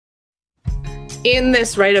in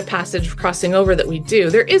this rite of passage crossing over that we do,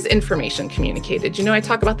 there is information communicated. I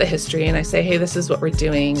talk about the history and I say, hey, this is what we're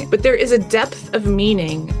doing. But there is a depth of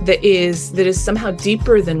meaning that is somehow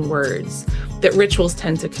deeper than words that rituals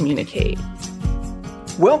tend to communicate.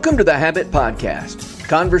 Welcome to the Habit Podcast,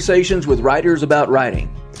 conversations with writers about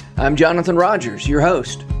writing. I'm Jonathan Rogers, your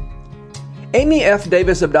host. Amy F.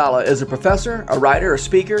 Davis Abdallah is a professor, a writer, a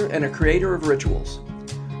speaker, and a creator of rituals.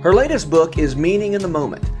 Her latest book is Meaning in the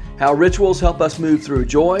Moment: How Rituals Help Us Move Through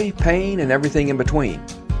Joy, Pain, and Everything in Between.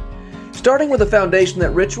 Starting with the foundation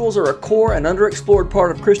that rituals are a core and underexplored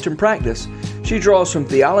part of Christian practice, she draws from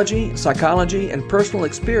theology, psychology, and personal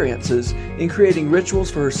experiences in creating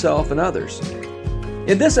rituals for herself and others.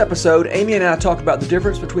 In this episode, Amy and I talk about the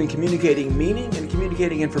difference between communicating meaning and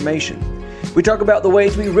communicating information. We talk about the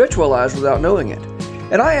ways we ritualize without knowing it.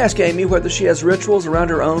 And I ask Amy whether she has rituals around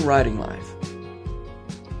her own writing life.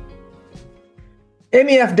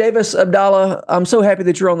 Amy F. Davis Abdallah, I'm so happy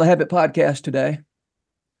that you're on the Habit Podcast today.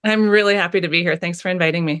 I'm really happy to be here. Thanks for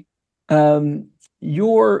inviting me.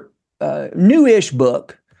 Your newish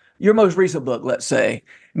book, your most recent book, let's say,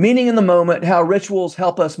 Meaning in the Moment: How Rituals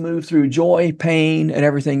Help Us Move Through Joy, Pain, and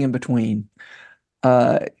Everything in Between.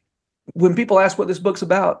 When people ask what this book's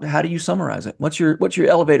about, how do you summarize it? What's your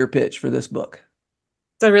elevator pitch for this book?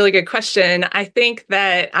 It's a really good question. I think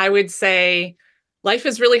that I would say life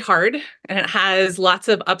is really hard and it has lots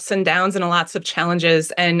of ups and downs and lots of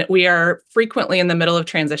challenges. And we are frequently in the middle of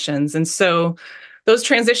transitions. And so those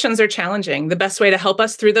transitions are challenging. The best way to help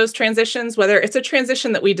us through those transitions, whether it's a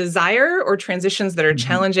transition that we desire or transitions that are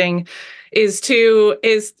challenging, is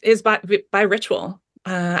by ritual.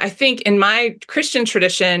 I think in my Christian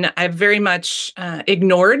tradition, I've very much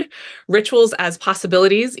ignored rituals as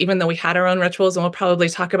possibilities, even though we had our own rituals, and we'll probably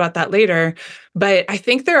talk about that later. But I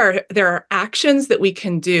think there are actions that we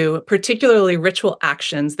can do, particularly ritual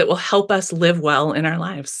actions, that will help us live well in our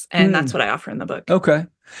lives. And that's what I offer in the book. Okay.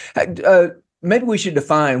 Maybe we should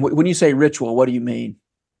define, when you say ritual, what do you mean?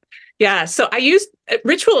 Yeah, so I use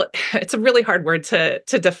ritual. It's a really hard word to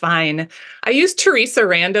define. I use Teresa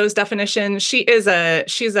Rando's definition. She's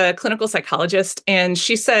a clinical psychologist, and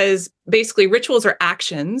she says basically rituals are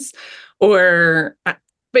actions, but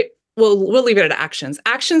we'll leave it at actions.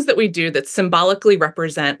 Actions that we do that symbolically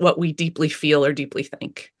represent what we deeply feel or deeply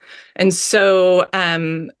think. And so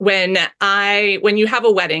when you have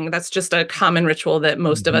a wedding, that's just a common ritual that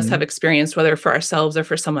most of us have experienced, whether for ourselves or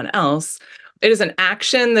for someone else. It is an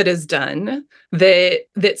action that is done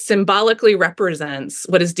that symbolically represents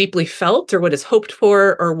what is deeply felt or what is hoped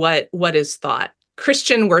for or what is thought.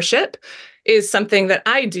 Christian worship is something that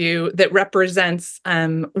I do that represents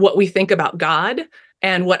what we think about God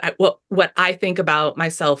and what I think about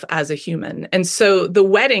myself as a human. And so the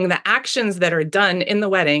wedding, the actions that are done in the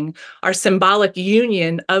wedding are symbolic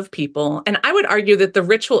union of people. And I would argue that the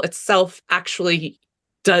ritual itself actually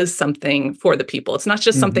does something for the people. It's not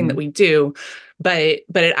just something that we do, but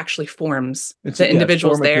it actually forms the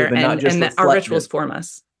individuals there, and that our rituals form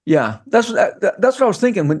us. Yeah, that's what I was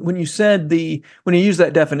thinking when you said when you use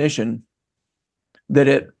that definition, that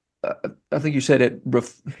it, I think you said it.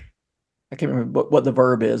 I can't remember what the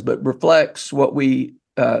verb is, but reflects what we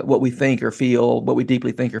think or feel, what we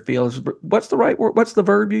deeply think or feel. What's the right word? What's the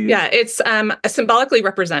verb you use? Yeah, it's symbolically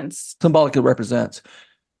represents. Symbolically represents.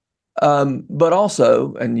 But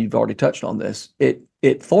also, and you've already touched on this,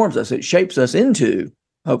 it forms us, it shapes us into,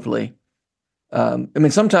 hopefully.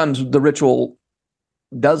 Sometimes the ritual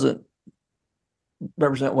doesn't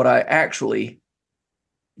represent what I actually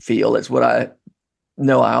feel. It's what I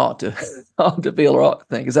know I ought to feel or ought to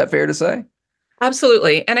think. Is that fair to say?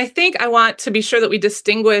 Absolutely. And I think I want to be sure that we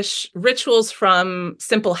distinguish rituals from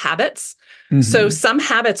simple habits. So some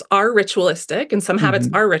habits are ritualistic and some habits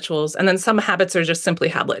are rituals, and then some habits are just simply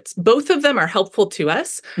habits. Both of them are helpful to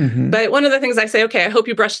us. But one of the things I say, okay,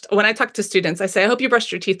 when I talk to students, I say, I hope you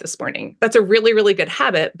brushed your teeth this morning. That's a really, really good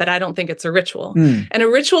habit, but I don't think it's a ritual. And a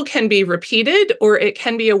ritual can be repeated or it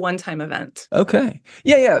can be a one-time event. Okay.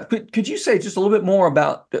 Yeah. Could you say just a little bit more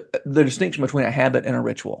about the distinction between a habit and a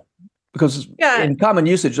ritual? Because in common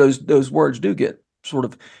usage, those words do get sort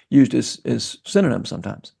of used as synonyms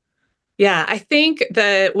sometimes. Yeah, I think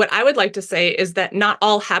that what I would like to say is that not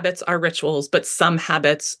all habits are rituals, but some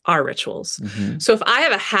habits are rituals. So if I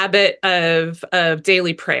have a habit of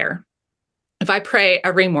daily prayer, if I pray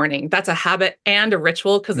every morning, that's a habit and a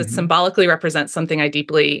ritual because it symbolically represents something I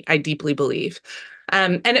deeply believe.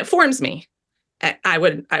 And it forms me. I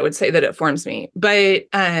would say that it forms me. But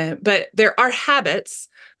there are habits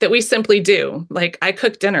that we simply do. Like I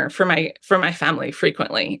cook dinner for my family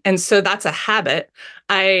frequently, and so that's a habit.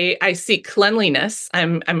 I seek cleanliness.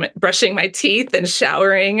 I'm brushing my teeth and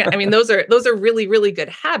showering. I mean, those are really really good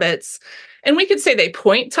habits. And we could say they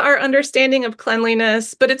point to our understanding of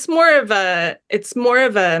cleanliness, but it's more of a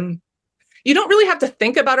you don't really have to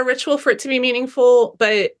think about a ritual for it to be meaningful,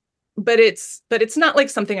 but it's not like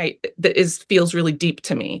something that feels really deep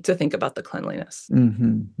to me to think about the cleanliness.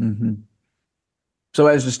 So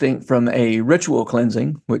as distinct from a ritual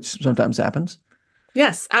cleansing, which sometimes happens.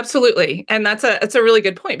 Yes, absolutely. And that's a really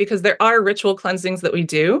good point, because there are ritual cleansings that we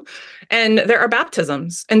do, and there are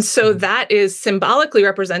baptisms. And so that is symbolically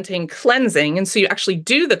representing cleansing. And so you actually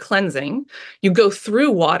do the cleansing, you go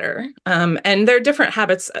through water, and there are different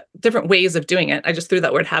habits, different ways of doing it. I just threw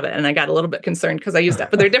that word habit and I got a little bit concerned because I used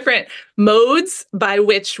that, but there are different modes by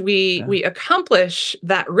which we accomplish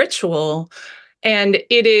that ritual. And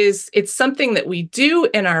it's something that we do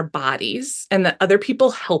in our bodies and that other people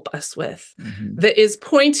help us with, that is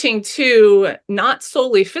pointing to not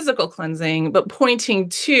solely physical cleansing, but pointing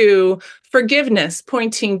to forgiveness,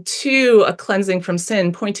 pointing to a cleansing from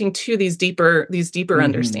sin, pointing to these deeper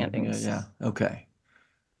understandings. Yeah. Okay.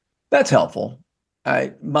 That's helpful.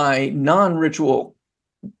 My non-ritual,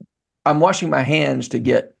 I'm washing my hands to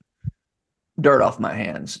get dirt off my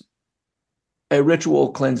hands. A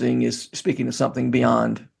ritual cleansing is speaking of something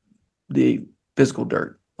beyond the physical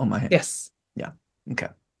dirt on my hands. Yes. Yeah. Okay.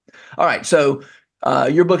 All right. So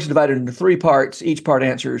your book is divided into 3 parts. Each part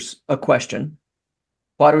answers a question.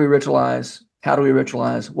 Why do we ritualize? How do we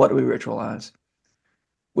ritualize? What do we ritualize?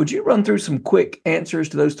 Would you run through some quick answers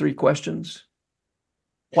to those 3 questions?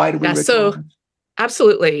 Why do we ritualize? So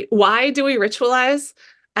absolutely. Why do we ritualize?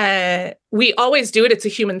 We always do it. It's a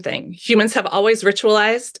human thing. Humans have always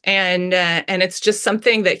ritualized, and it's just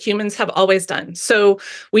something that humans have always done. So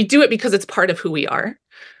we do it because it's part of who we are.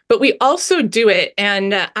 But we also do it,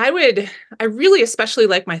 and I really especially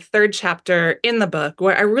like my 3rd chapter in the book,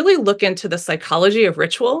 where I really look into the psychology of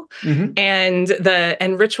ritual and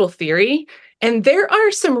ritual theory. And there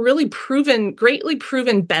are some really greatly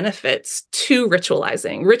proven benefits to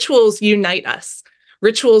ritualizing. Rituals unite us.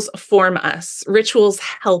 Rituals form us. Rituals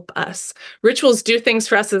help us. Rituals do things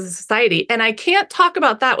for us as a society. And I can't talk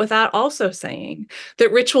about that without also saying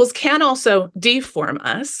that rituals can also deform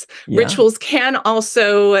us. Yeah. Rituals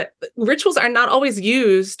are not always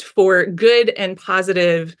used for good and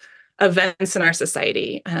positive events in our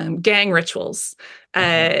society. Gang rituals.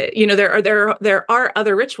 There are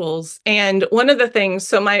other rituals. And one of the things,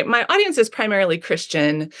 so my audience is primarily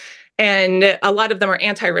Christian, and a lot of them are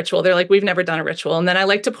anti-ritual. They're like, we've never done a ritual. And then I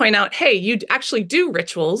like to point out, hey, you actually do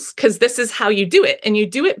rituals because this is how you do it. And you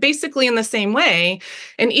do it basically in the same way.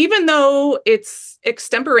 And even though it's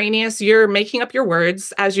extemporaneous, you're making up your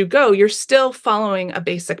words as you go, you're still following a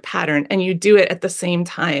basic pattern, and you do it at the same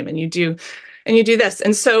time. And you do this.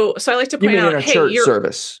 And so I like to point out, hey, church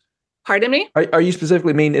service. Pardon me? Are you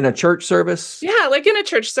specifically mean in a church service? Yeah, like in a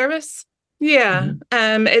church service. Yeah.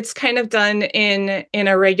 It's kind of done in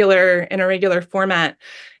a regular format.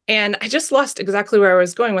 And I just lost exactly where I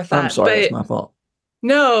was going with that. I'm sorry, it's my fault.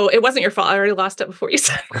 No, it wasn't your fault. I already lost it before you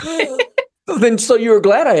said Then so you were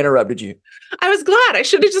glad I interrupted you. I was glad. I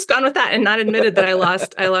should have just gone with that and not admitted that I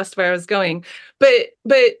lost where I was going. But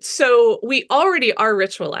so we already are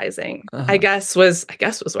ritualizing. I guess was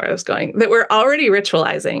where I was going. That we're already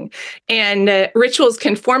ritualizing, and rituals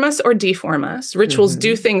can form us or deform us. Rituals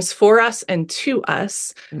do things for us and to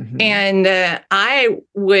us. And I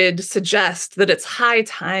would suggest that it's high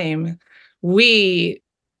time we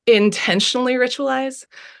intentionally ritualize,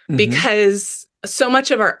 because so much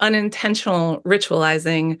of our unintentional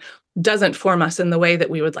ritualizing doesn't form us in the way that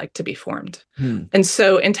we would like to be formed. And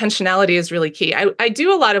so intentionality is really key. I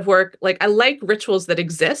do a lot of work, like I like rituals that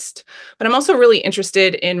exist, but I'm also really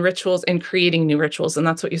interested in rituals and creating new rituals. And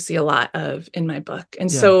that's what you see a lot of in my book.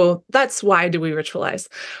 And so that's why do we ritualize?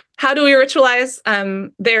 How do we ritualize?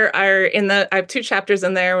 I have 2 chapters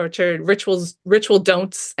in there, which are ritual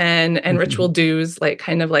don'ts and ritual do's, like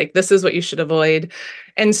kind of like, this is what you should avoid.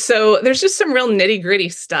 And so there's just some real nitty gritty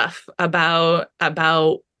stuff about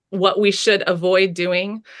what we should avoid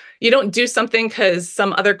doing. You don't do something because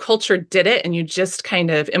some other culture did it and you just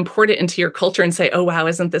kind of import it into your culture and say, oh, wow,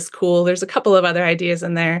 isn't this cool? There's a couple of other ideas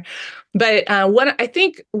in there. But I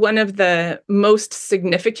think one of the most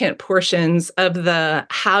significant portions of the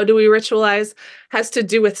how do we ritualize has to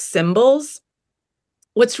do with symbols.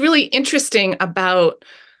 What's really interesting about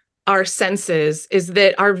our senses is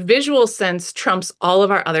that our visual sense trumps all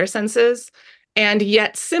of our other senses. And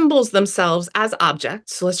yet symbols themselves as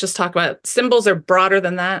objects. So let's just talk about symbols are broader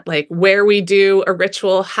than that, like where we do a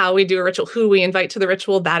ritual, how we do a ritual, who we invite to the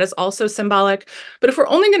ritual, that is also symbolic. But if we're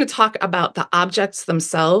only going to talk about the objects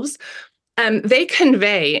themselves, they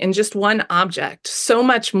convey in just one object so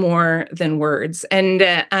much more than words. And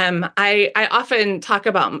I often talk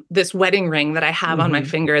about this wedding ring that I have on my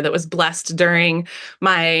finger that was blessed during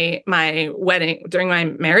my wedding, during my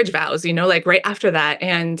marriage vows, like right after that.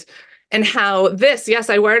 And how this, yes,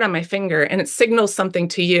 I wear it on my finger and it signals something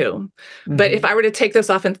to you. But if I were to take this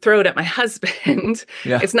off and throw it at my husband,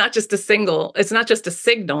 it's not just a signal.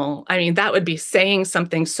 I mean, that would be saying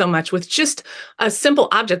something so much with just a simple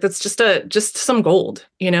object that's just some gold,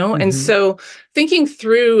 And so thinking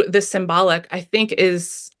through the symbolic, I think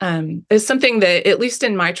is something that, at least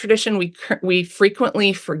in my tradition, we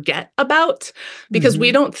frequently forget about because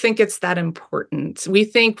we don't think it's that important. We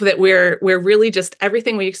think that we're really just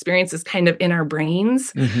everything we experience is kind of in our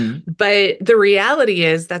brains. But the reality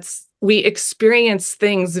is we experience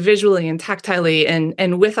things visually and tactilely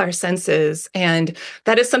and with our senses. And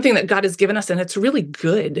that is something that God has given us, and it's really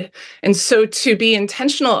good. And so to be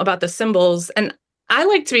intentional about the symbols, and I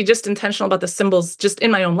like to be just intentional about the symbols just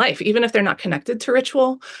in my own life, even if they're not connected to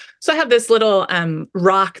ritual. So I have this little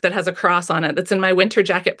rock that has a cross on it that's in my winter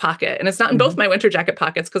jacket pocket. And it's not in both my winter jacket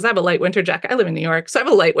pockets because I have a light winter jacket. I live in New York, so I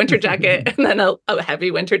have a light winter jacket and then a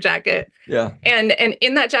heavy winter jacket. Yeah. And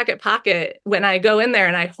in that jacket pocket, when I go in there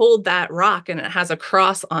and I hold that rock and it has a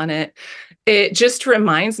cross on it, it just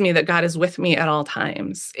reminds me that God is with me at all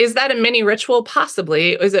times. Is that a mini ritual?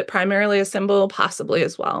 Possibly. Is it primarily a symbol? Possibly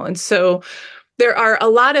as well. And so there are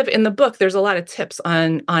in the book, there's a lot of tips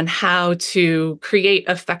on how to create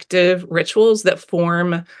effective rituals that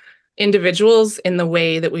form individuals in the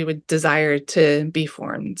way that we would desire to be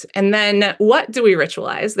formed. And then what do we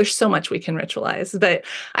ritualize? There's so much we can ritualize, but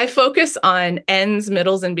I focus on ends,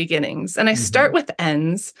 middles, and beginnings. And I start with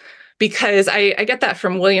ends because I get that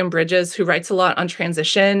from William Bridges, who writes a lot on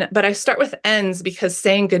transition, but I start with ends because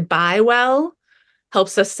saying goodbye well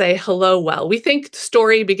helps us say hello well. We think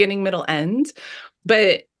story, beginning, middle, end,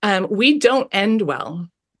 but we don't end well.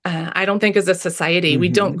 I don't think as a society, we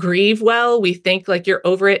don't grieve well. We think like you're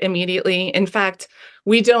over it immediately. In fact,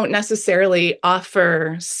 we don't necessarily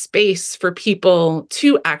offer space for people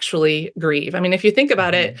to actually grieve. I mean, if you think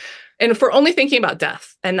about it, and if we're only thinking about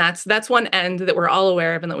death, and that's one end that we're all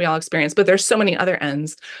aware of and that we all experience, but there's so many other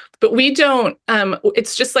ends. But we don't,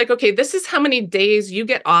 it's just like, okay, this is how many days you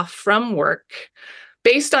get off from work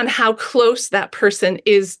based on how close that person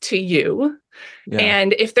is to you. Yeah.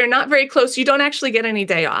 And if they're not very close, you don't actually get any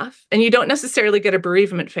day off and you don't necessarily get a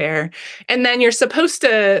bereavement fare. And then you're supposed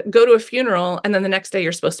to go to a funeral. And then the next day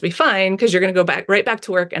you're supposed to be fine because you're going to go right back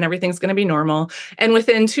to work and everything's going to be normal. And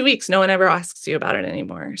within 2 weeks, no one ever asks you about it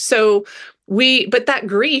anymore. So but that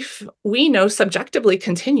grief, we know subjectively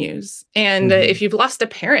continues. And if you've lost a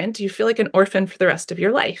parent, you feel like an orphan for the rest of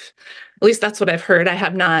your life. At least that's what I've heard. I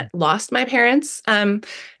have not lost my parents. And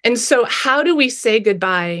so how do we say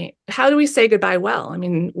goodbye? How do we say goodbye well? I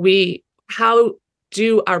mean, how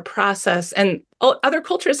do our process, and other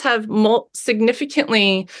cultures have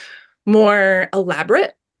significantly more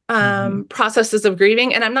elaborate processes of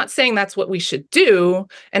grieving. And I'm not saying that's what we should do.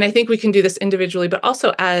 And I think we can do this individually, but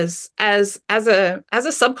also as a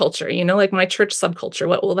subculture, like my church subculture.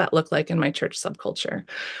 What will that look like in my church subculture?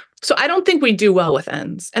 So I don't think we do well with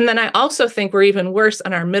ends. And then I also think we're even worse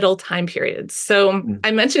on our middle time periods. So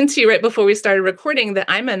I mentioned to you right before we started recording that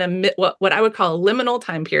I'm in what I would call a liminal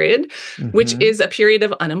time period, which is a period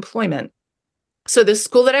of unemployment. So the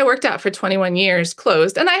school that I worked at for 21 years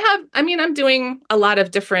closed. And I'm doing a lot of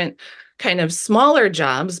different kind of smaller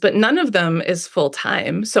jobs, but none of them is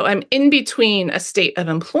full-time. So I'm in between a state of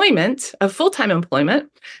employment, of full-time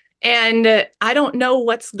employment, and I don't know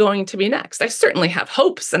what's going to be next. I certainly have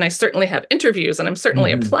hopes and I certainly have interviews and I'm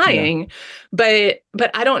certainly applying, but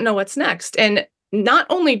I don't know what's next. And not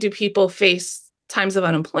only do people face times of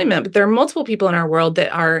unemployment, but there are multiple people in our world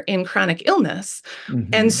that are in chronic illness.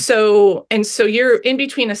 And so you're in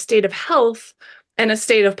between a state of health and a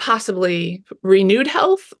state of possibly renewed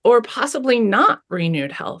health or possibly not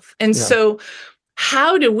renewed health. And so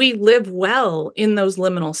how do we live well in those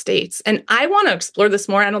liminal states? And I want to explore this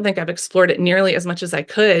more. I don't think I've explored it nearly as much as I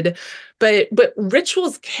could, but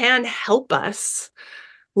rituals can help us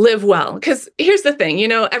live well. Because here's the thing,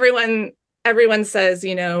 everyone says,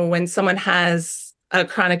 when someone has a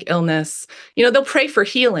chronic illness, they'll pray for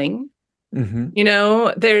healing. You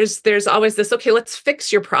know, there's always this, okay, let's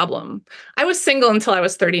fix your problem. I was single until I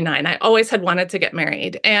was 39. I always had wanted to get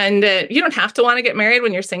married. And you don't have to want to get married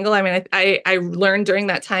when you're single. I mean, I learned during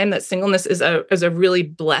that time that singleness is a really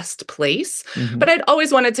blessed place, but I'd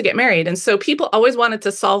always wanted to get married. And so people always wanted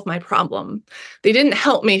to solve my problem. They didn't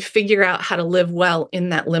help me figure out how to live well in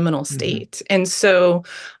that liminal state. And so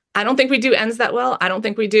I don't think we do ends that well. I don't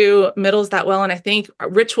think we do middles that well. And I think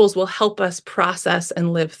rituals will help us process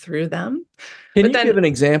and live through them. Can you give an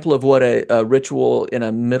example of what a ritual in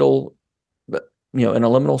a middle, in a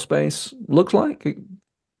liminal space looks like?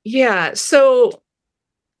 Yeah. So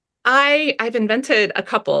I've invented a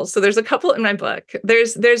couple. So there's a couple in my book.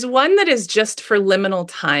 There's one that is just for liminal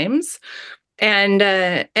times. And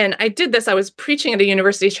I did this. I was preaching at a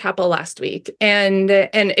university chapel last week, and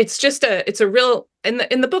it's a real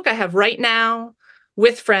in the book I have right now,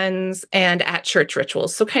 with friends, and at church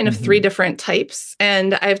rituals. So kind of three different types,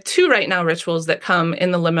 and I have two right now rituals that come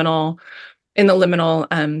in the liminal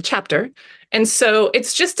chapter. And so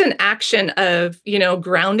it's just an action of,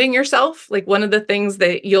 grounding yourself. Like one of the things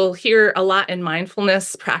that you'll hear a lot in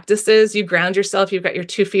mindfulness practices, you ground yourself. You've got your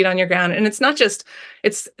 2 feet on your ground, and it's not just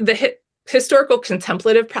it's the historical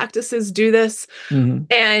contemplative practices do this,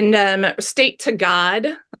 and state to God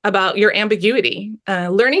about your ambiguity.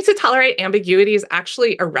 Learning to tolerate ambiguity is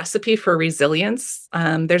actually a recipe for resilience.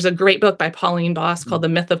 There's a great book by Pauline Boss called The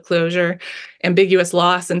Myth of Closure, Ambiguous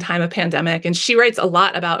Loss in Time of Pandemic. And she writes a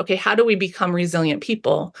lot about, okay, how do we become resilient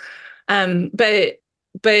people? But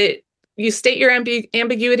you state your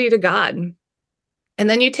ambiguity to God. And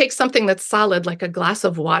then you take something that's solid, like a glass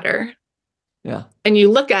of water, and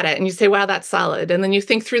you look at it and you say, wow, that's solid. And then you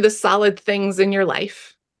think through the solid things in your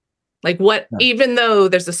life. Like even though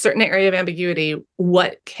there's a certain area of ambiguity,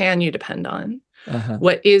 what can you depend on?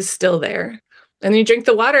 What is still there? And you drink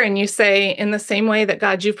the water and you say, in the same way that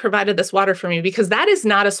God, you've provided this water for me, because that is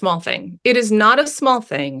not a small thing. It is not a small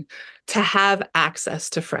thing to have access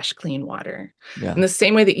to fresh, clean water. In the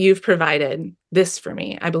same way that you've provided this for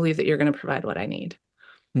me, I believe that you're going to provide what I need.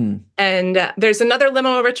 And there's another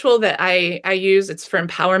liminal ritual that I use. It's for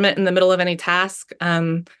empowerment in the middle of any task.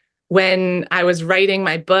 When I was writing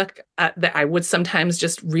my book, that I would sometimes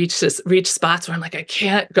just reach spots where I'm like, I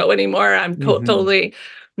can't go anymore. I'm totally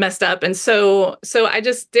messed up. And so I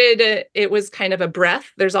just did it. It was kind of a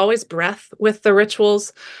breath. There's always breath with the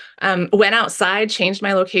rituals. Went outside, changed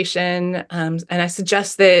my location. And I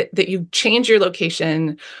suggest that you change your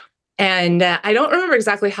location. And I don't remember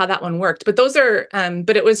exactly how that one worked, but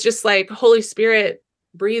but it was just like, Holy Spirit,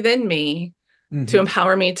 breathe in me to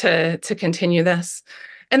empower me to continue this.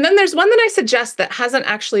 And then there's one that I suggest that hasn't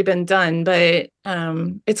actually been done, but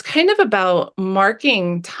it's kind of about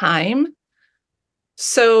marking time.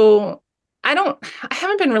 So I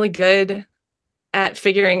haven't been really good at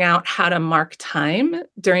figuring out how to mark time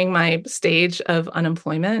during my stage of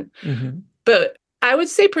unemployment. But I would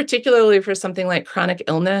say particularly for something like chronic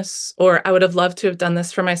illness, or I would have loved to have done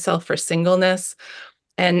this for myself for singleness.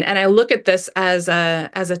 And I look at this as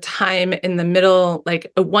a time in the middle,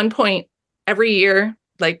 like at one point every year,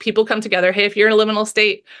 like people come together. Hey, if you're in a liminal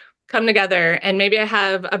state, come together. And maybe I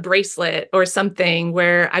have a bracelet or something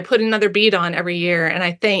where I put another bead on every year. And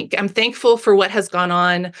I'm thankful for what has gone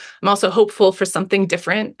on. I'm also hopeful for something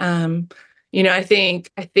different. I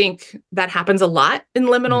think that happens a lot in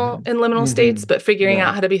liminal states, but figuring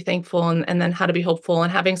out how to be thankful and then how to be hopeful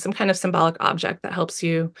and having some kind of symbolic object that helps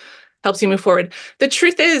you move forward. The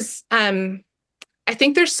truth is, I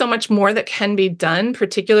think there's so much more that can be done,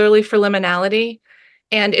 particularly for liminality.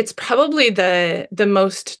 And it's probably the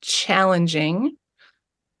most challenging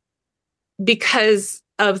because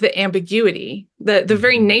of the ambiguity. The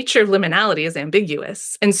very nature of liminality is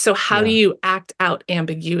ambiguous. And so how do you act out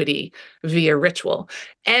ambiguity via ritual?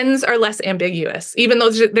 Ends are less ambiguous, even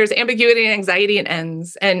though there's ambiguity and anxiety in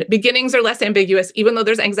ends. And beginnings are less ambiguous, even though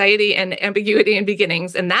there's anxiety and ambiguity in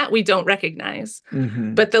beginnings. And that we don't recognize.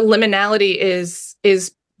 But the liminality is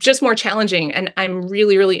just more challenging. And I'm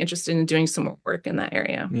really, really interested in doing some more work in that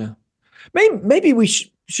area. Yeah. Maybe we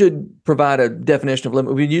should provide a definition of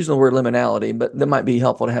limit. We've been using the word liminality, but that might be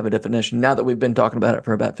helpful to have a definition now that we've been talking about it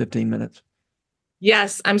for about 15 minutes.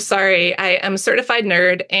 Yes, I'm sorry. I am a certified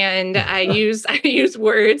nerd, and I use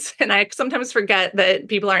words, and I sometimes forget that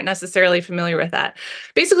people aren't necessarily familiar with that.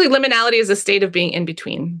 Basically, liminality is a state of being in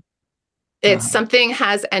between. It's something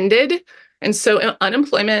has ended. And so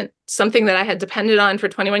unemployment, something that I had depended on for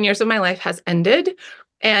 21 years of my life, has ended.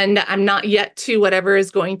 and I'm not yet to whatever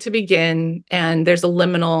is going to begin, and there's a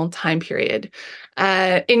liminal time period.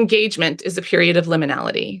 Engagement is a period of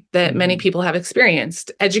liminality that many people have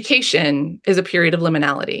experienced. Education is a period of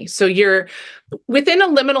liminality. So you're within a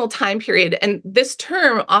liminal time period, and this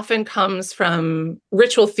term often comes from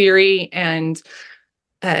ritual theory and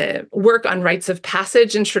work on rites of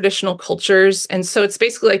passage in traditional cultures. And so it's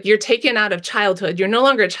basically like you're taken out of childhood. You're no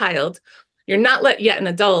longer a child. You're not yet an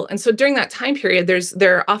adult. And so during that time period,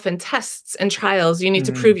 there are often tests and trials. You need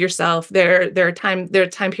to prove yourself. There are time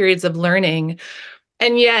periods of learning.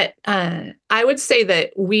 And yet, I would say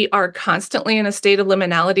that we are constantly in a state of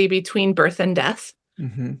liminality between birth and death.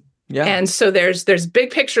 Yeah. And so there's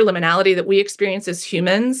big picture liminality that we experience as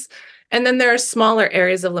humans. And then there are smaller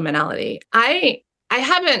areas of liminality. I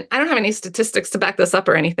don't have any statistics to back this up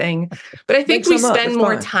or anything, but I think we spend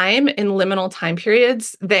more time in liminal time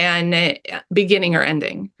periods than beginning or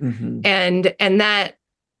ending. And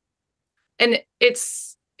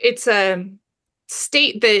it's a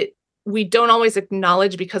state that we don't always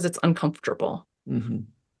acknowledge because it's uncomfortable.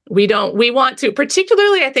 We want to,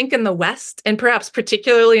 particularly I think in the West, and perhaps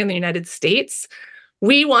particularly in the United States,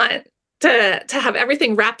 we want to have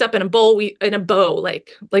everything wrapped up in a bow,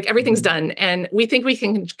 like everything's done. And we think we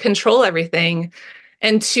can control everything,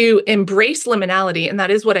 and to embrace liminality. And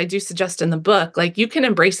that is what I do suggest in the book. Like, you can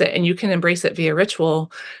embrace it, and you can embrace it via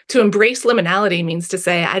ritual. To embrace liminality means to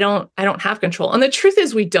say, I don't have control. And the truth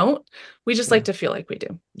is we don't, we just like to feel like we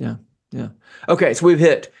do. Yeah. Okay. So we've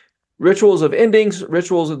hit rituals of endings,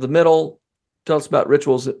 rituals of the middle. Tell us about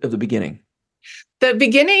rituals of the beginning. The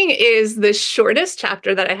beginning is the shortest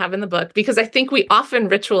chapter that I have in the book, because I think we often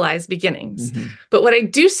ritualize beginnings. But what I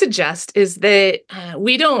do suggest is that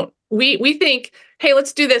we think, hey,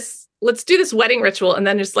 let's do this wedding ritual, and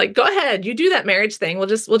then just like, go ahead, you do that marriage thing. We'll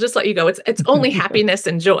just let you go. It's only happiness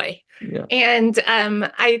and joy. Yeah. And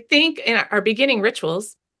I think in our beginning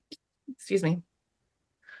rituals, I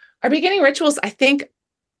think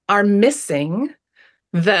are missing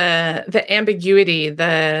the ambiguity,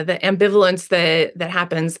 the ambivalence that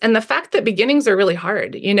happens, and the fact that beginnings are really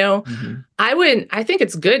hard. I think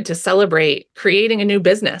it's good to celebrate creating a new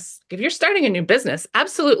business. If you're starting a new business,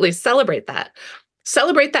 absolutely celebrate that.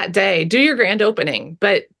 Celebrate that day, do your grand opening,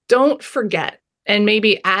 but don't forget, and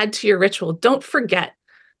maybe add to your ritual, don't forget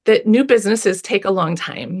that new businesses take a long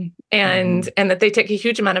time, and that they take a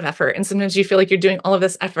huge amount of effort. And sometimes you feel like you're doing all of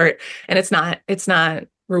this effort and it's not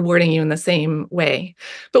rewarding you in the same way.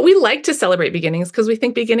 But we like to celebrate beginnings because we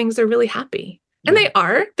think beginnings are really happy. And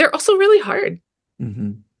they're also really hard.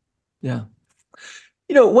 Yeah.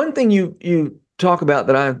 One thing you talk about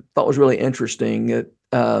that I thought was really interesting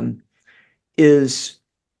is,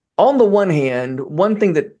 on the one hand, one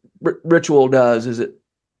thing that ritual does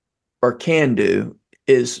can do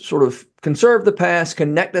is sort of conserve the past,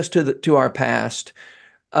 connect us to our past,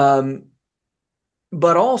 but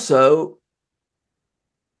also,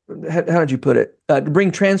 how did you put it? To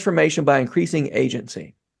bring transformation by increasing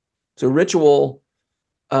agency. So ritual,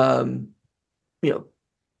 brings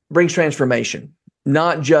transformation.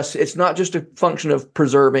 It's not just a function of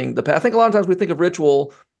preserving the past. I think a lot of times we think of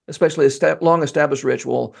ritual, especially long-established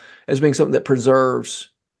ritual, as being something that preserves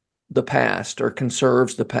the past or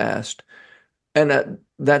conserves the past, and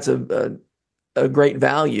that's a great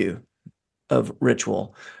value of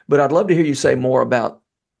ritual. But I'd love to hear you say more about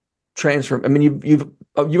transform. I mean, you've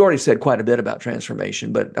already said quite a bit about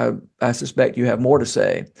transformation, but I suspect you have more to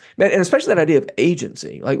say, and especially that idea of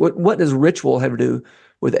agency. Like, what does ritual have to do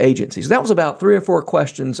with agency? So that was about 3 or 4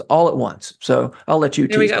 questions all at once. So I'll let you.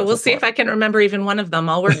 There we go. We'll see if I can remember even one of them.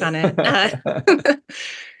 I'll work on it.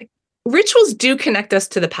 Rituals do connect us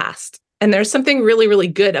to the past. And there's something really, really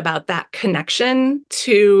good about that connection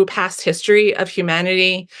to past history of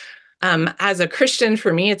humanity. As a Christian,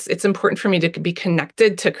 for me, it's important for me to be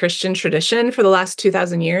connected to Christian tradition for the last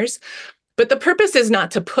 2,000 years. But the purpose is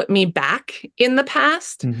not to put me back in the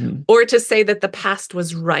past or to say that the past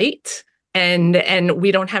was right and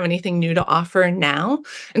we don't have anything new to offer now.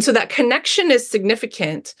 And so that connection is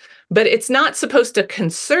significant, but it's not supposed to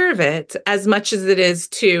conserve it as much as it is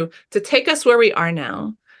to take us where we are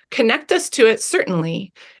now, connect us to it,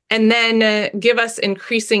 certainly, and then give us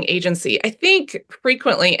increasing agency. I think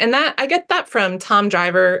frequently, and that I get that from Tom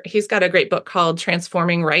Driver. He's got a great book called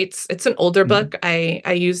Transforming Rights. It's an older book. I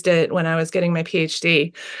used it when I was getting my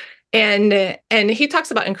PhD. And he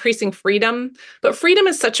talks about increasing freedom, but freedom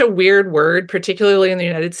is such a weird word, particularly in the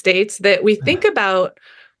United States, that we think about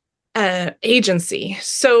agency.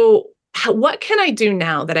 So what can I do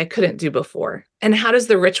now that I couldn't do before? And how does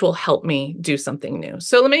the ritual help me do something new?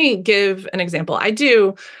 So let me give an example. I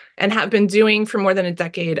do and have been doing for more than a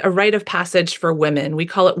decade a rite of passage for women. We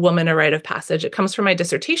call it Woman a Rite of Passage. It comes from my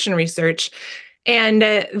dissertation research. And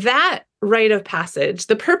that rite of passage,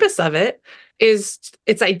 the purpose of it is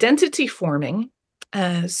it's identity forming,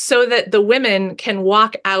 so that the women can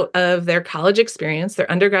walk out of their college experience, their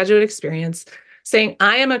undergraduate experience, saying,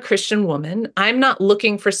 I am a Christian woman. I'm not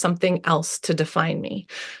looking for something else to define me.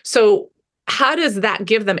 So how does that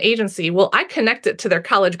give them agency? Well, I connect it to their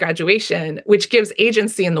college graduation, which gives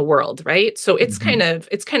agency in the world, right? So it's kind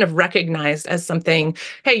of recognized as something,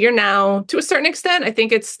 hey, you're now, to a certain extent, I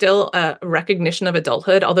think it's still a recognition of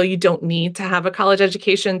adulthood, although you don't need to have a college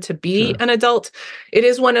education to be an adult. It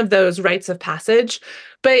is one of those rites of passage,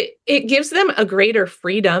 but it gives them a greater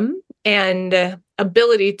freedom and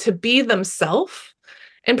ability to be themselves.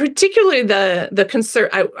 And particularly the concern,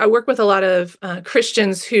 I work with a lot of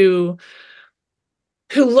Christians who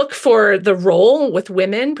look for the role with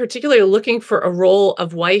women, particularly looking for a role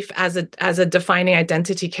of wife as a defining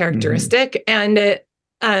identity characteristic. And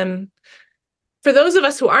for those of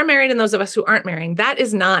us who are married and those of us who aren't married, that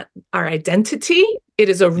is not our identity. It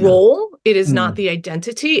is a role. It is not the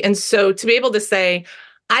identity. And so to be able to say,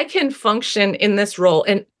 I can function in this role,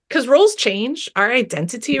 and because roles change, our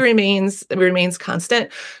identity remains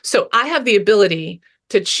constant. So I have the ability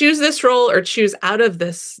to choose this role or choose out of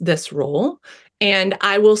this role, and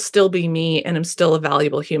I will still be me, and I'm still a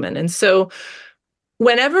valuable human. And so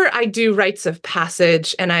whenever I do rites of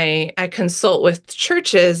passage and I consult with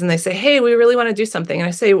churches and they say, hey, we really want to do something. And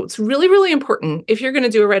I say, well, it's really, really important if you're going to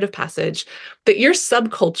do a rite of passage that your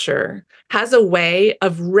subculture has a way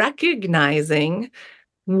of recognizing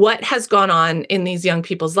what has gone on in these young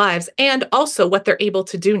people's lives and also what they're able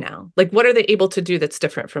to do now. Like, what are they able to do that's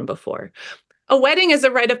different from before? A wedding is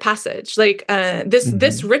a rite of passage. Like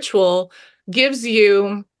this ritual gives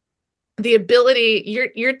you the ability,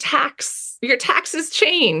 your taxes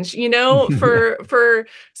change, for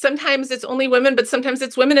sometimes it's only women, but sometimes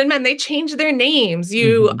it's women and men. They change their names.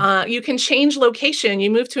 You can change location.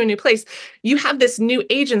 You move to a new place. You have this new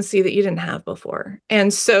agency that you didn't have before.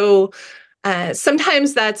 And so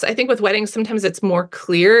sometimes I think with weddings, sometimes it's more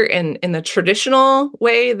clear in the traditional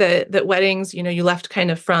way that weddings, you left kind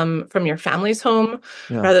of from your family's home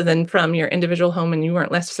rather than from your individual home, and you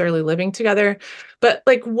weren't necessarily living together. But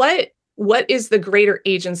like, what is the greater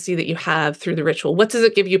agency that you have through the ritual? What does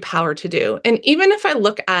it give you power to do? And even if I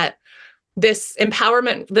look at this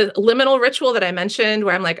empowerment, the liminal ritual that I mentioned,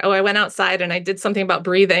 where I'm like, oh, I went outside and I did something about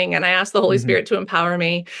breathing and I asked the Holy Spirit to empower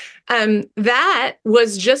me. That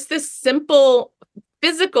was just this simple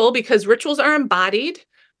physical, because rituals are embodied,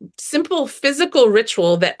 simple physical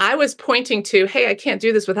ritual that I was pointing to, hey, I can't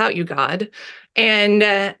do this without you, God. And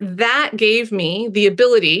that gave me the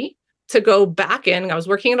ability to go back in. I was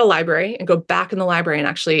working at a library and go back in the library and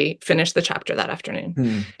actually finish the chapter that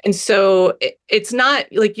afternoon. And so it's not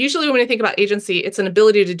like, usually when you think about agency, it's an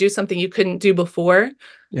ability to do something you couldn't do before.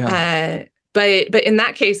 But in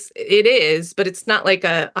that case, it is, but it's not like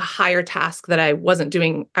a higher task that I wasn't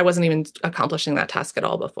doing. I wasn't even accomplishing that task at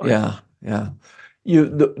all before. Yeah.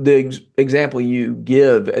 The example you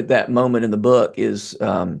give at that moment in the book is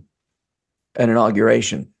an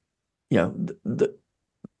inauguration.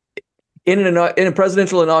 In a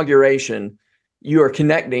presidential inauguration, you are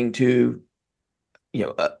connecting to,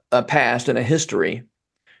 a past and a history.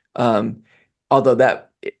 Although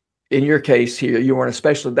that, in your case here, you weren't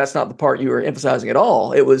especially. That's not the part you were emphasizing at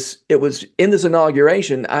all. It was in this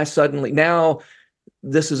inauguration. Now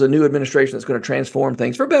this is a new administration that's going to transform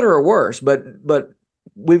things for better or worse. But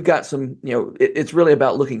we've got some. It's really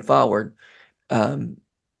about looking forward,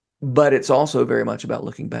 but it's also very much about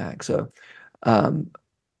looking back. So.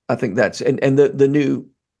 I think that's and the new.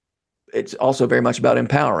 It's also very much about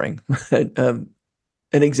empowering an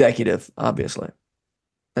executive, obviously.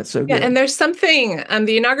 That's so good. Yeah, and there's something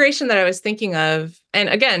the inauguration that I was thinking of, and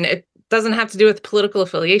again, it doesn't have to do with political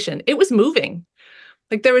affiliation. It was moving.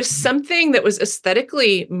 Like, there was something that was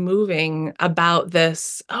aesthetically moving about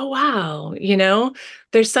this. Oh wow,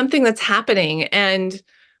 there's something that's happening, and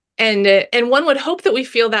one would hope that we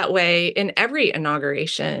feel that way in every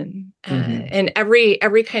inauguration, and every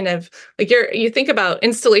kind of, like, you think about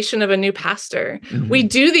installation of a new pastor. We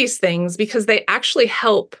do these things because they actually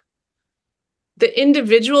help the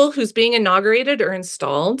individual who's being inaugurated or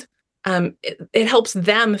installed. It helps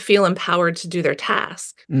them feel empowered to do their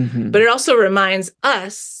task. But it also reminds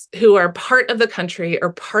us who are part of the country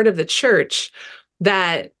or part of the church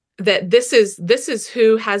that this is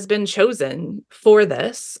who has been chosen for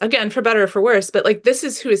this, again, for better or for worse, but like, this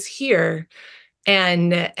is who is here,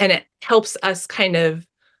 and it helps us kind of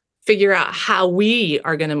figure out how we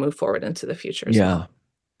are going to move forward into the future as well.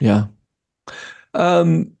 Yeah.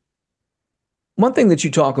 One thing that you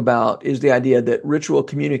talk about is the idea that ritual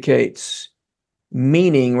communicates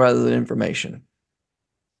meaning rather than information.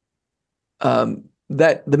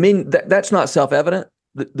 That's not self-evident,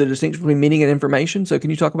 the distinction between meaning and information. So can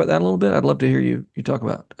you talk about that a little bit? I'd love to hear you talk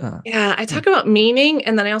about. Yeah, I talk about meaning,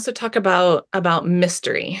 and then I also talk about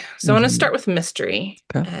mystery. So I want to start with mystery.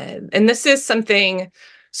 Okay. And this is something,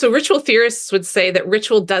 so ritual theorists would say that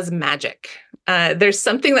ritual does magic. There's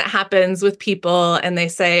something that happens with people, and they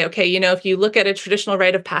say, okay, if you look at a traditional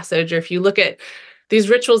rite of passage, or if you look at these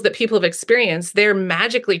rituals that people have experienced, they're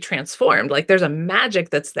magically transformed. Like there's a magic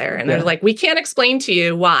that's there. And they're like, we can't explain to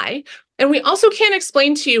you why. And we also can't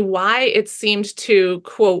explain to you why it seemed to,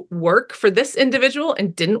 quote, work for this individual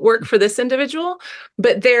and didn't work for this individual.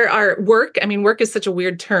 But there are work is such a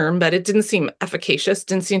weird term, but it didn't seem efficacious,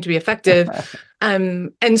 didn't seem to be effective.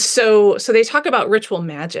 And so they talk about ritual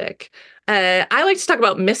magic. I like to talk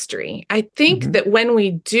about mystery. I think that when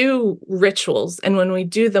we do rituals and when we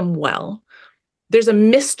do them well, there's a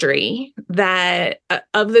mystery that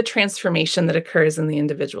of the transformation that occurs in the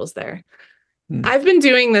individuals there. I've been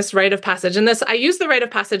doing this rite of passage, and I use the rite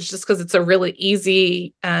of passage just because it's a really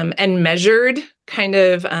easy and measured kind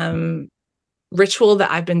of ritual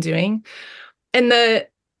that I've been doing.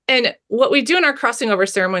 And what we do in our crossing over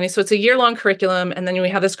ceremony, so it's a year-long curriculum, and then we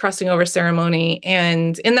have this crossing over ceremony.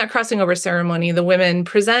 And in that crossing over ceremony, the women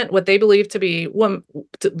present what they believe to be what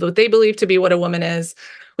a woman is.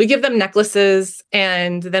 We give them necklaces,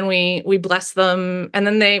 and then we bless them, and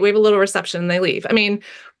then we have a little reception and they leave. I mean,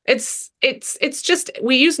 it's just,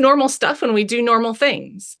 we use normal stuff and we do normal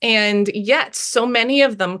things. And yet so many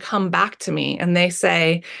of them come back to me and they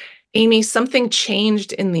say, Amy, something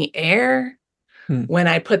changed in the air when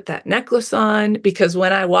I put that necklace on, because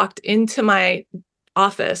when I walked into my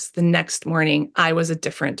office the next morning, I was a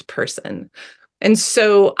different person. And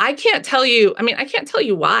so I can't tell you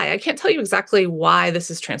why. I can't tell you exactly why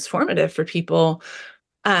this is transformative for people.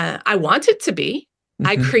 I want it to be.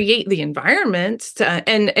 I create the environment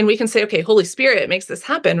and we can say, okay, Holy Spirit makes this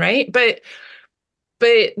happen, right? But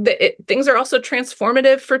things are also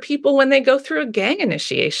transformative for people when they go through a gang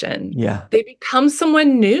initiation. Yeah. They become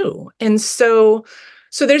someone new. And so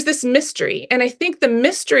there's this mystery. And I think the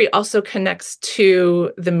mystery also connects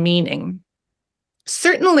to the meaning.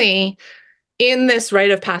 Certainly, in this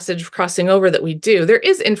rite of passage crossing over that we do, there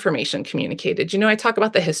is information communicated. I talk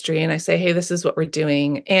about the history and I say, hey, this is what we're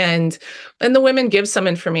doing. And the women give some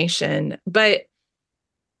information, but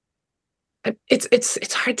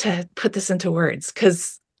it's hard to put this into words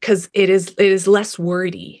because it is less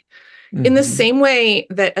wordy. In the same way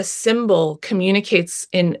that a symbol communicates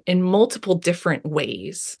in multiple different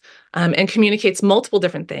ways and communicates multiple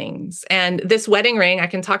different things. And this wedding ring, I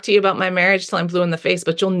can talk to you about my marriage till I'm blue in the face,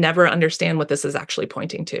 but you'll never understand what this is actually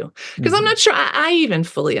pointing to, because I'm not sure I even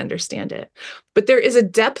fully understand it. But there is a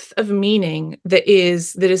depth of meaning that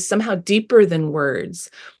is somehow deeper than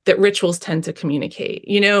words that rituals tend to communicate.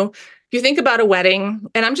 If you think about a wedding,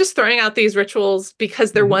 and I'm just throwing out these rituals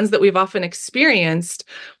because they're ones that we've often experienced.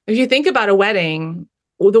 If you think about a wedding,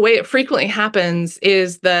 the way it frequently happens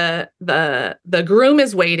is the groom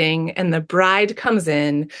is waiting and the bride comes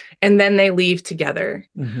in and then they leave together.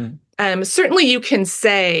 Certainly you can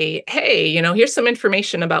say, hey, here's some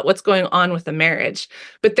information about what's going on with the marriage,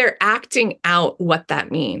 but they're acting out what that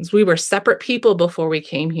means. We were separate people before we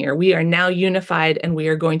came here. We are now unified and we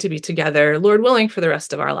are going to be together, Lord willing, for the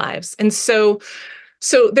rest of our lives. And so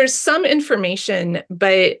there's some information,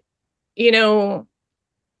 but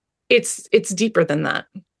it's deeper than that.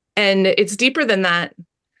 And it's deeper than that.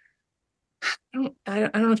 I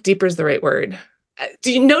don't know if deeper is the right word.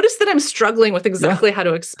 Do you notice that I'm struggling with exactly how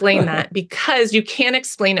to explain that? Because you can't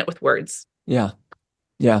explain it with words. Yeah.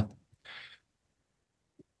 Yeah.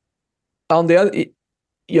 On the other,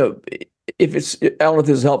 if it's, I don't know if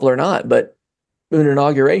this is helpful or not, but in an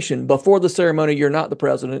inauguration, before the ceremony, you're not the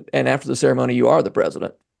president. And after the ceremony, you are the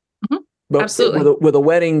president. But absolutely. With a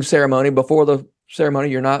wedding ceremony, before the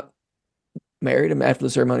ceremony, you're not married. And after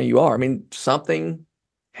the ceremony, you are. I mean, something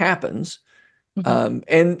happens.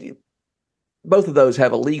 And both of those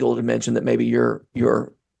have a legal dimension that maybe your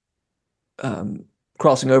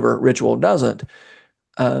crossing over ritual doesn't.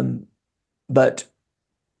 But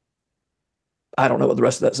I don't know what the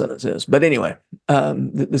rest of that sentence is. But anyway,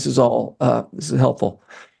 this is helpful.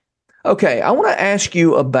 Okay, I want to ask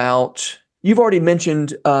you about, you've already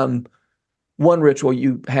mentioned one ritual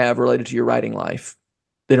you have related to your writing life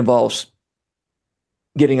that involves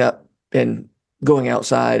getting up and going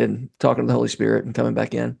outside and talking to the Holy Spirit and coming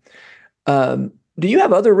back in. Do you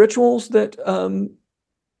have other rituals that are, and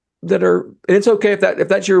it's okay if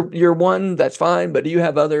that's your one, that's fine, but do you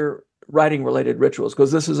have other writing related rituals?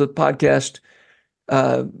 Because this is a podcast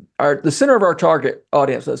the center of our target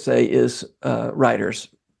audience, let's say, is writers.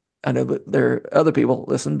 I know that there are other people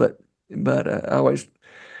listen, but I always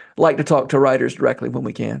like to talk to writers directly when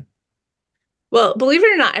we can. Well, believe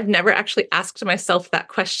it or not, I've never actually asked myself that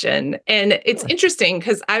question. And it's interesting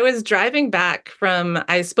because I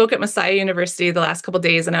spoke at Messiah University the last couple of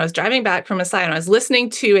days, and I was driving back from Messiah and I was listening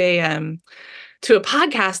to a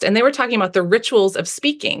podcast, and they were talking about the rituals of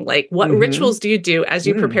speaking. Like, what rituals do you do as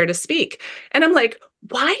you prepare to speak? And I'm like,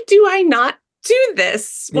 why do I not do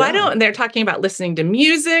this? Why don't, and they're talking about listening to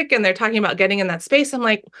music, and they're talking about getting in that space. I'm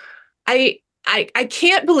like, I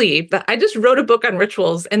can't believe that I just wrote a book on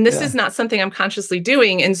rituals, and this is not something I'm consciously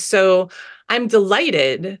doing. And so I'm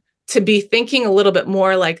delighted to be thinking a little bit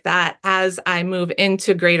more like that as I move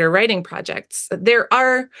into greater writing projects. There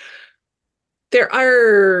are,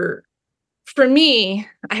 for me,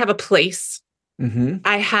 I have a place.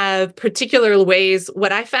 I have particular ways.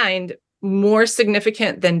 What I find more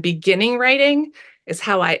significant than beginning writing is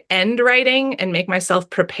how I end writing and make myself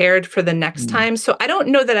prepared for the next time. So I don't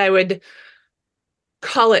know that I would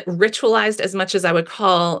call it ritualized as much as I would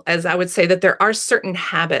say that there are certain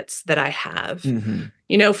habits that I have.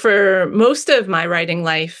 You know, for most of my writing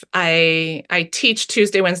life, I teach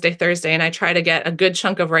Tuesday, Wednesday, Thursday, and I try to get a good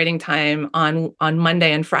chunk of writing time on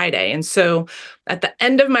Monday and Friday. And so at the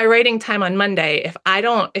end of my writing time on Monday, if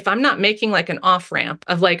I'm not making like an off ramp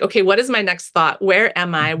of like, okay, what is my next thought? Where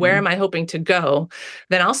am I? Where am I hoping to go?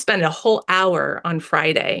 Then I'll spend a whole hour on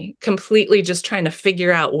Friday completely just trying to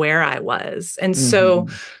figure out where I was. And so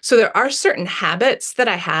there are certain habits that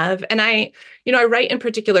I have, and I write in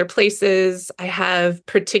particular places. I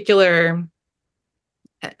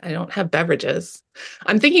don't have beverages.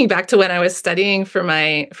 I'm thinking back to when I was studying for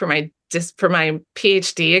my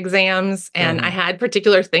PhD exams, and I had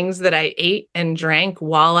particular things that I ate and drank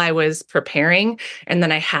while I was preparing. And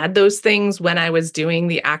then I had those things when I was doing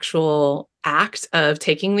the actual act of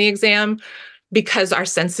taking the exam, because our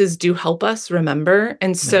senses do help us remember.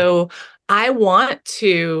 And so I want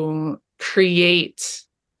to create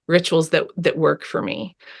rituals that work for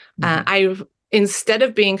me. Instead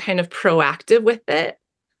of being kind of proactive with it,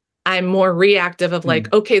 I'm more reactive of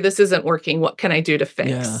like, okay, this isn't working. What can I do to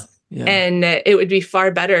fix? And it would be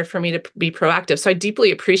far better for me to be proactive. So I deeply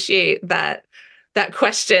appreciate that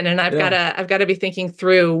question. And I've got to be thinking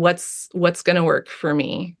through what's going to work for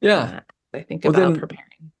me. I think about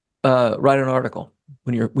preparing. Write an article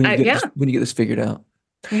when you get this figured out.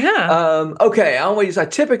 Okay. I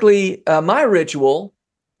typically, my ritual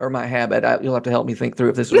or my habit, you'll have to help me think through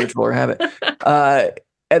if this is a ritual or habit.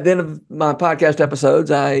 At the end of my podcast episodes,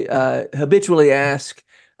 I habitually ask,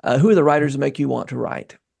 who are the writers that make you want to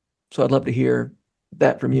write? So I'd love to hear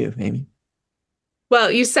that from you, Amy. Well,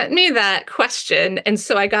 you sent me that question, and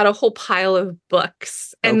so I got a whole pile of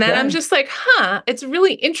books. And then I'm just like, it's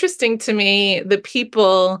really interesting to me, the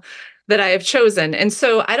people that I have chosen. And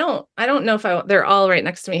so I don't know if they're all right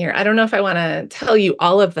next to me here. I don't know if I want to tell you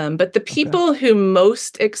all of them, but the people who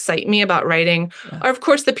most excite me about writing are, of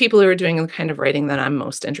course, the people who are doing the kind of writing that I'm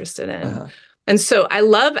most interested in. And so I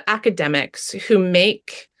love academics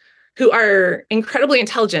who are incredibly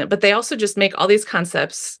intelligent, but they also just make all these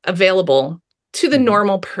concepts available to the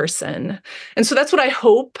normal person. And so that's what I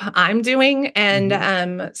hope I'm doing.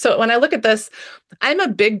 And so when I look at this, I'm a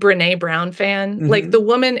big Brené Brown fan. Like, the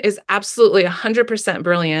woman is absolutely 100%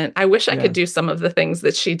 brilliant. I wish I could do some of the things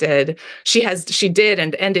that she did. She did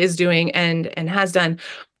and is doing and has done.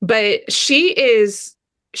 But she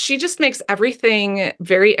just makes everything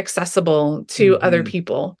very accessible to other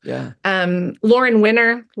people. Lauren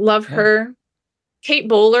Winner, love her. Kate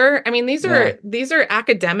Bowler. I mean, these are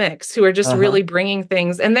academics who are just really bringing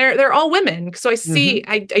things, and they're all women. So I see,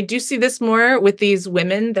 I do see this more with these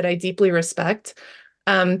women that I deeply respect.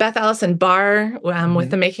 Beth Allison Barr,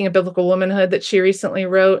 with The Making of Biblical Womanhood that she recently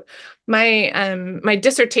wrote. My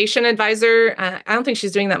dissertation advisor, I don't think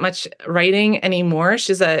she's doing that much writing anymore.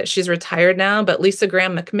 She's retired now, but Lisa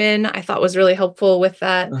Graham McMinn, I thought was really helpful with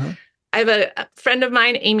that. I have a friend of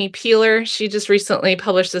mine, Amy Peeler. She just recently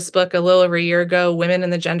published this book a little over a year ago, Women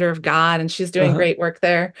and the Gender of God, and she's doing great work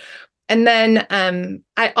there. And then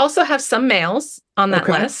I also have some males on that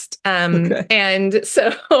list. And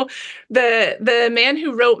so the man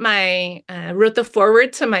who wrote the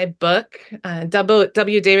foreword to my book,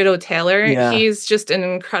 W. David O. Taylor, he's just an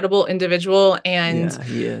incredible individual and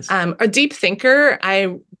he is. A deep thinker.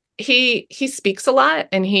 He speaks a lot,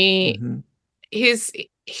 and he's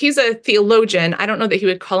a theologian. I don't know that he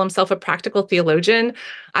would call himself a practical theologian.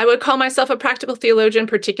 I would call myself a practical theologian,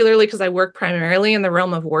 particularly because I work primarily in the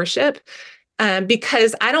realm of worship.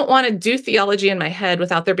 because I don't want to do theology in my head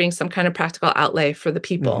without there being some kind of practical outlay for the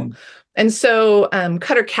people. And so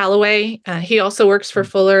Cutter Calloway, he also works for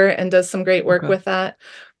Fuller and does some great work with that.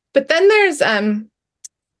 But then there's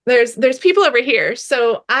people over here.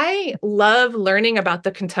 So I love learning about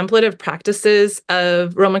the contemplative practices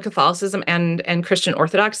of Roman Catholicism and Christian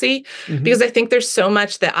Orthodoxy, because I think there's so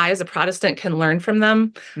much that I, as a Protestant, can learn from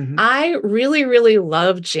them. I really, really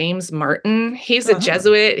love James Martin. He's a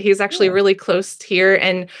Jesuit. He's actually really close here.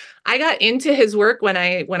 And I got into his work when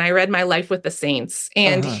I read My Life with the Saints,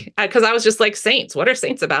 and because I was just like, saints, what are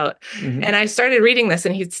saints about? And I started reading this,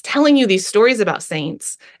 and he's telling you these stories about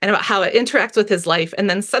saints and about how it interacts with his life,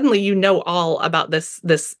 and then suddenly you know all about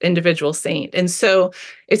this individual saint. And so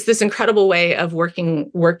it's this incredible way of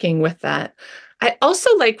working with that. I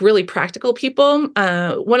also like really practical people.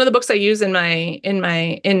 One of the books I use in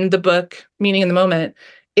the book Meaning in the Moment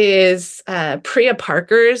is Priya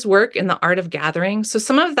Parker's work in The Art of Gathering. So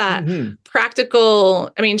some of that practical,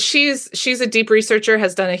 I mean, she's a deep researcher,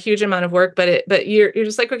 has done a huge amount of work, but you're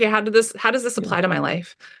just like, okay, how does this apply to my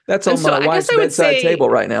life? That's on my wife's bedside table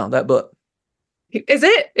right now, that book. Is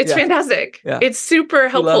it? It's fantastic. Yeah. It's super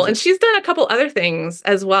helpful. And she's done a couple other things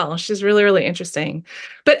as well. She's really, really interesting.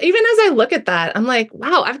 But even as I look at that, I'm like,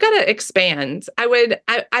 wow, I've got to expand. I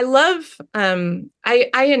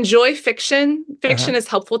enjoy fiction. Fiction is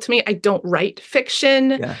helpful to me. I don't write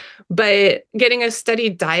fiction, but getting a steady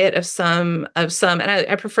diet of some, and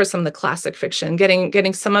I prefer some of the classic fiction,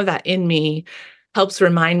 getting some of that in me helps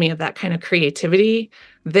remind me of that kind of creativity.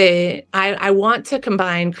 I want to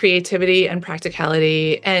combine creativity and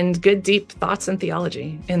practicality and good, deep thoughts and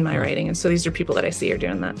theology in my writing. And so these are people that I see are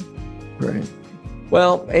doing that. Great.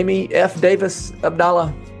 Well, Amy F. Davis,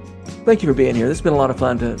 Abdallah, thank you for being here. This has been a lot of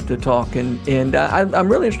fun to talk. And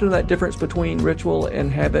I'm really interested in that difference between ritual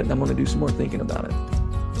and habit, and I'm going to do some more thinking about it.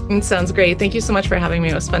 It sounds great. Thank you so much for having me.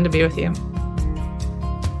 It was fun to be with you.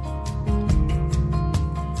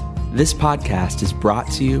 This podcast is brought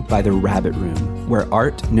to you by The Rabbit Room, where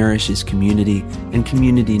art nourishes community and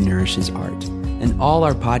community nourishes art. And all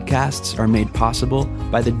our podcasts are made possible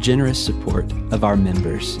by the generous support of our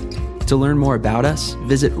members. To learn more about us,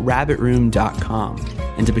 visit rabbitroom.com.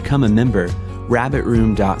 And to become a member,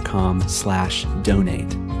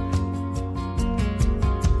 rabbitroom.com/donate.